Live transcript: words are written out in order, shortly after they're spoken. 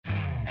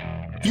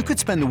You could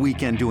spend the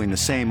weekend doing the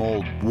same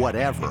old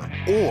whatever,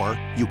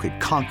 or you could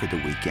conquer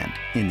the weekend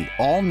in the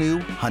all-new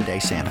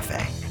Hyundai Santa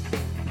Fe.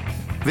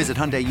 Visit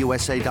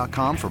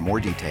HyundaiUSA.com for more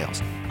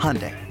details.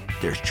 Hyundai,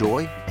 there's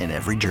joy in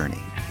every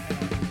journey.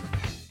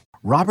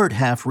 Robert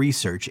Half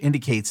research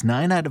indicates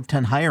 9 out of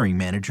 10 hiring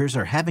managers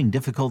are having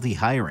difficulty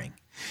hiring.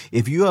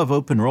 If you have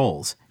open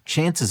roles,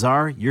 chances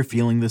are you're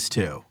feeling this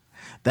too.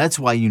 That's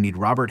why you need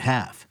Robert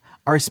Half.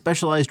 Our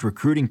specialized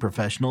recruiting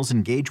professionals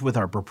engage with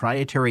our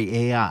proprietary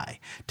AI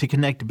to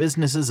connect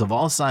businesses of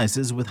all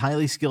sizes with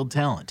highly skilled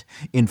talent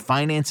in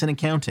finance and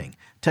accounting,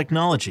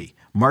 technology,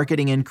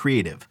 marketing and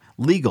creative,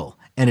 legal,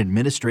 and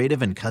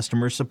administrative and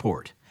customer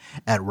support.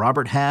 At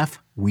Robert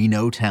Half, we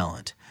know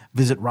talent.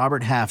 Visit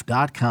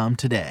roberthalf.com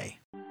today.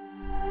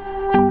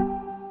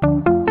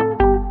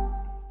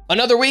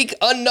 Another week,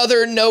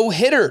 another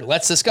no-hitter.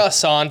 Let's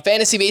discuss on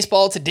Fantasy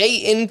Baseball Today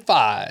in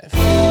 5.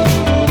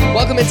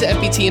 Welcome into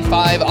FBT in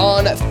 5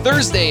 on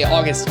Thursday,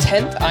 August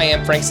 10th. I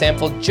am Frank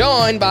Sample,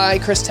 joined by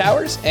Chris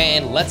Towers,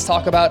 and let's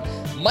talk about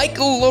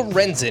Michael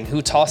Lorenzen,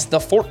 who tossed the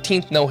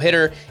 14th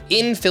no-hitter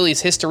in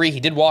Phillies history. He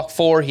did walk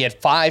 4. He had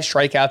 5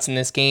 strikeouts in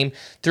this game,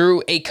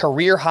 threw a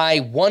career-high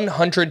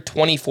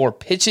 124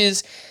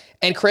 pitches.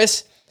 And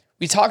Chris,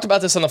 we talked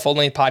about this on the Full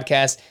Length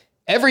podcast.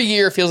 Every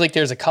year it feels like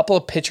there's a couple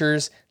of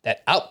pitchers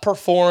that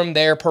outperform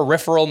their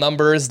peripheral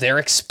numbers, their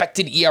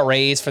expected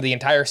ERAs for the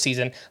entire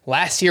season.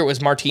 Last year it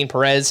was Martin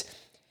Perez.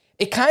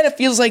 It kind of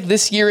feels like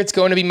this year it's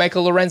going to be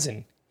Michael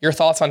Lorenzen. Your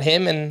thoughts on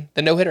him and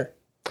the no-hitter?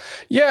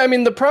 Yeah, I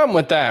mean, the problem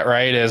with that,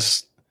 right,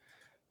 is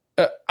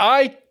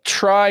I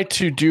try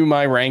to do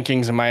my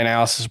rankings and my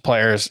analysis of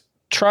players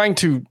trying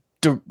to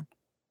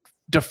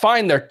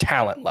define their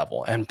talent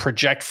level and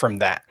project from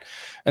that.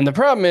 And the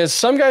problem is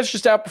some guys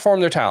just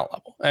outperform their talent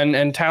level,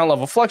 and talent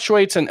level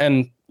fluctuates,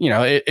 and you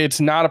know, it's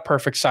not a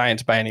perfect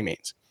science by any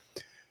means.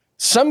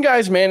 Some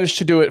guys manage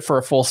to do it for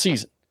a full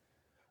season.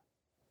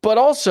 But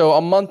also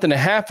a month and a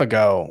half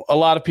ago, a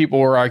lot of people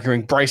were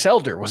arguing Bryce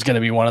Elder was going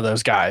to be one of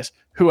those guys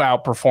who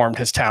outperformed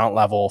his talent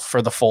level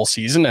for the full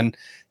season. And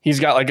he's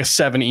got like a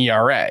 7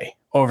 ERA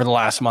over the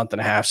last month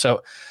and a half.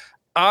 So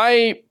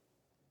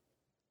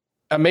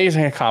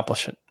amazing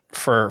accomplishment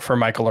for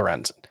Michael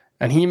Lorenzen.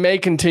 And he may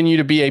continue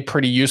to be a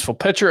pretty useful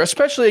pitcher,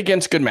 especially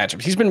against good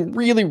matchups. He's been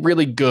really,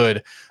 really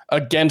good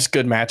against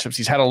good matchups.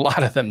 He's had a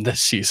lot of them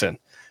this season,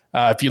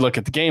 if you look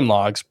at the game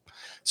logs.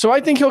 So I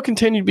think he'll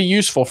continue to be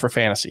useful for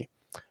fantasy.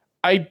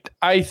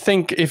 I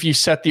think if you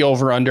set the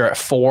over-under at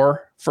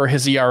 4 for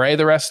his ERA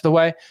the rest of the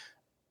way,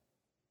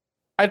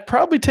 I'd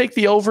probably take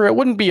the over. It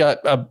wouldn't be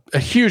a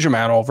huge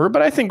amount over,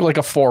 but I think like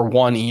a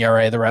 4.1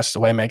 ERA the rest of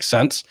the way makes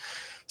sense.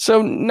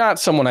 So not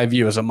someone I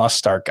view as a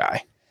must-start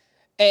guy.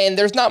 And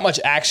there's not much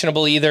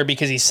actionable either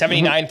because he's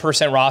 79%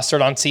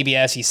 rostered on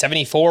CBS. He's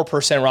 74%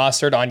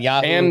 rostered on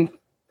Yahoo. And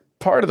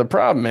part of the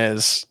problem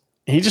is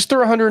he just threw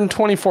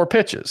 124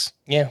 pitches.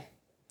 Yeah.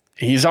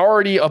 He's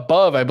already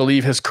above, I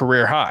believe, his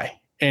career high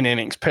in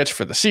innings pitched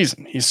for the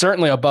season. He's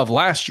certainly above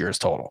last year's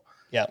total.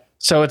 Yeah.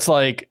 So it's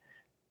like,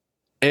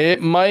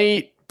 it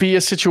might be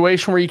a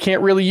situation where you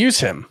can't really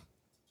use him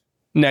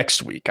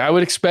next week. I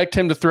would expect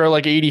him to throw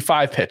like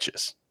 85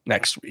 pitches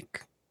next week.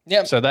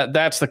 Yeah. So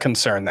that's the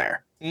concern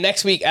there.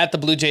 Next week at the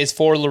Blue Jays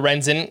for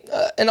Lorenzen,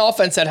 an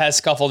offense that has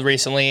scuffled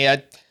recently.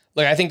 I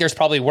think there's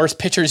probably worse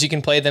pitchers you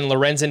can play than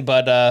Lorenzen,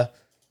 but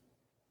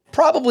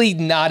probably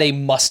not a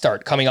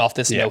must-start coming off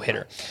this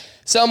no-hitter.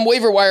 Some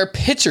waiver wire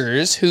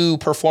pitchers who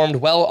performed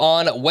well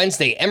on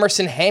Wednesday.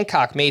 Emerson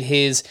Hancock made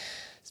his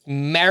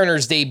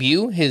Mariners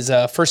debut, his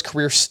first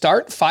career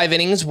start. 5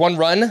 innings, 1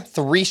 run,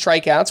 3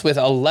 strikeouts with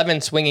 11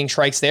 swinging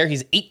strikes there.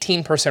 He's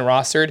 18%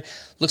 rostered.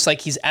 Looks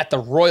like he's at the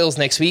Royals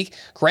next week.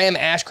 Graham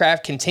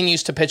Ashcraft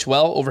continues to pitch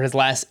well over his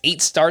last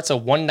 8 starts, a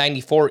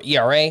 1.94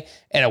 ERA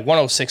and a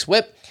 1.06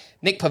 whip.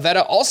 Nick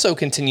Pivetta also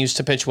continues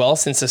to pitch well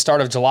since the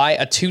start of July,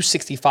 a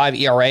 2.65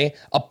 ERA,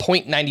 a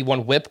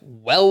 .91 whip,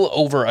 well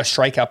over a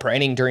strikeout per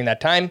inning during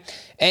that time.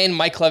 And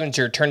Mike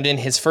Clevenger turned in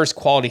his first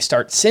quality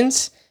start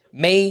since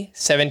May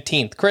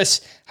 17th.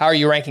 Chris, how are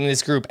you ranking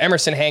this group?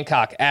 Emerson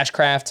Hancock,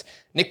 Ashcraft,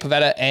 Nick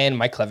Pivetta, and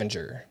Mike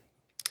Clevenger.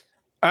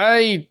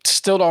 I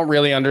still don't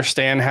really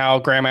understand how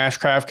Graham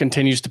Ashcraft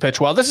continues to pitch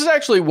well. This is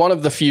actually one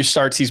of the few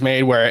starts he's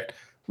made where it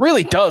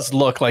really does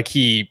look like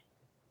he,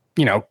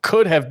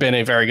 could have been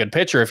a very good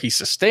pitcher if he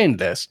sustained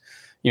this.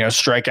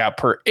 Strikeout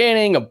per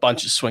inning, a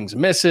bunch of swings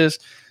and misses.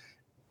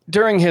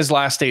 During his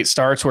last 8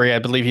 starts, where I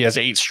believe he has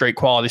 8 straight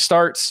quality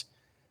starts,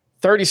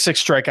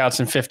 36 strikeouts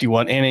in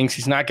 51 innings.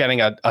 He's not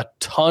getting a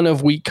ton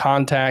of weak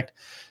contact.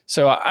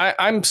 So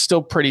I'm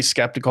still pretty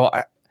skeptical.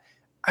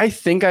 I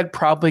think I'd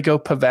probably go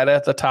Pivetta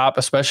at the top,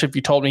 especially if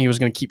you told me he was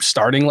going to keep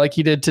starting like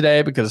he did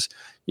today, because,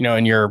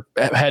 in your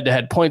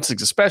head-to-head points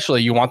leagues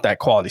especially, you want that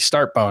quality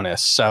start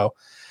bonus. So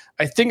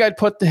I think I'd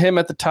put him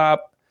at the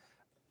top.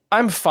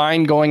 I'm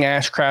fine going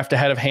Ashcraft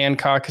ahead of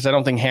Hancock because I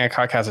don't think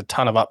Hancock has a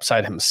ton of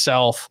upside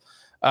himself.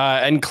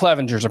 And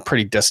Clevenger's a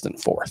pretty distant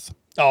 4th.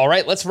 All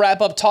right, let's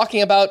wrap up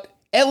talking about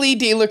Elly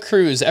De La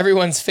Cruz,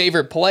 everyone's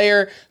favorite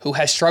player who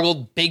has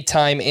struggled big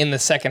time in the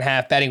second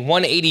half, batting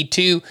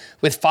 .182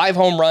 with 5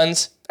 home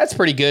runs, That's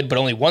pretty good, but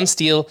only 1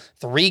 steal,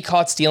 3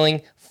 caught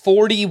stealing,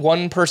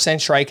 41%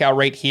 strikeout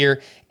rate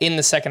here in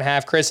the second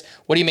half. Chris,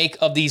 what do you make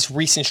of these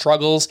recent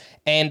struggles?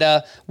 And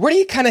where do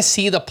you kind of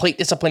see the plate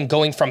discipline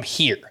going from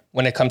here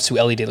when it comes to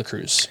Elly De La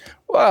Cruz?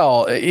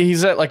 Well,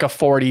 he's at like a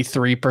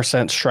 43%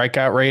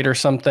 strikeout rate or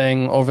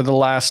something over the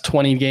last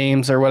 20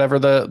 games or whatever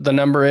the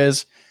number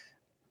is.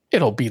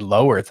 It'll be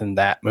lower than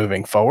that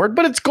moving forward,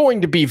 but it's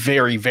going to be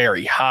very,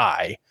 very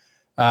high.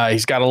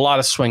 He's got a lot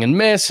of swing and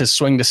miss. His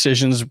swing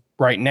decisions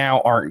right now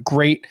aren't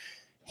great.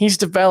 He's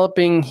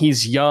developing.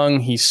 He's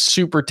young. He's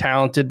super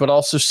talented, but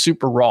also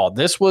super raw.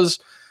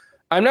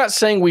 I'm not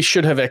saying we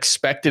should have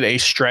expected a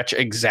stretch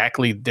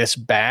exactly this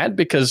bad,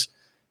 because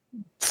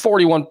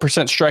 41%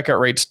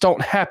 strikeout rates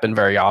don't happen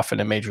very often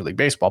in Major League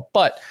Baseball,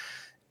 but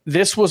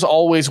this was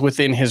always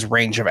within his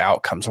range of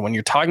outcomes. And when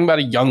you're talking about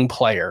a young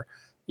player,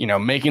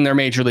 making their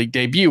Major League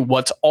debut,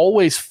 what's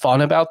always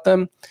fun about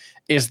them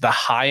is the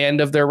high end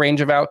of their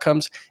range of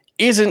outcomes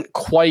isn't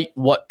quite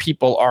what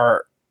people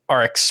are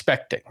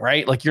expecting,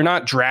 right? Like, you're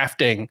not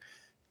drafting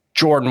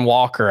Jordan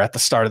Walker at the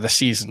start of the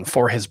season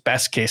for his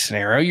best case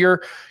scenario.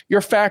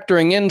 You're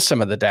factoring in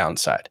some of the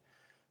downside,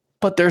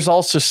 but there's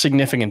also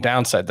significant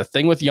downside. The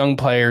thing with young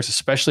players,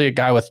 especially a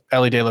guy with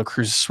Elly De La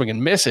Cruz's swing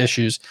and miss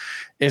issues,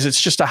 is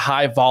it's just a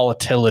high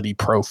volatility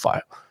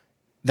profile.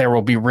 There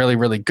will be really,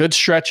 really good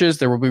stretches.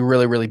 There will be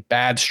really, really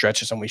bad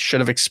stretches. And we should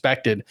have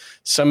expected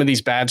some of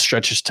these bad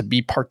stretches to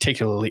be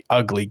particularly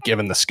ugly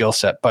given the skill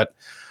set. But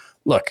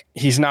look,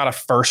 he's not a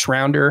first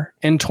rounder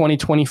in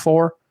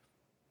 2024.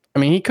 I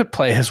mean, he could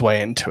play his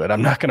way into it.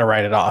 I'm not going to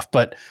write it off.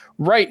 But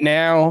right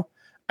now,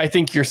 I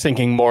think you're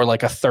thinking more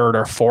like a third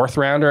or fourth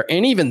rounder.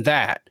 And even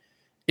that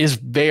is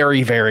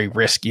very, very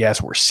risky,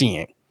 as we're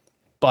seeing.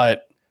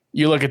 But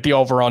you look at the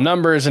overall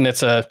numbers, and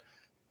it's a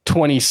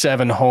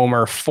 27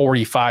 homer,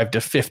 45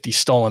 to 50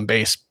 stolen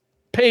base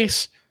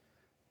pace.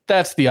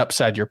 That's the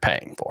upside you're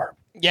paying for.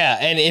 Yeah,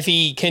 and if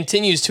he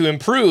continues to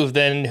improve,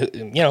 then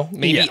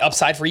maybe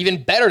upside for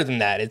even better than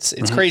that.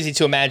 It's crazy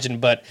to imagine,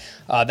 but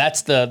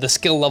that's the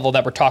skill level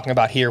that we're talking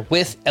about here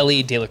with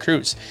Elly De La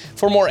Cruz.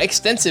 For more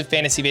extensive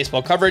fantasy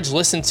baseball coverage,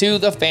 listen to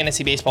the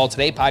Fantasy Baseball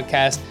Today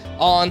podcast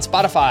on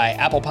Spotify,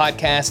 Apple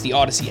Podcasts, the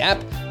Odyssey app,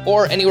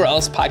 or anywhere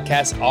else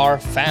podcasts are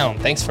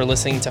found. Thanks for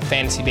listening to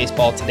Fantasy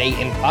Baseball Today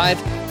in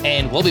 5,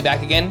 and we'll be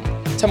back again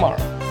tomorrow.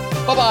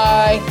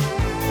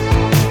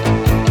 Bye-bye.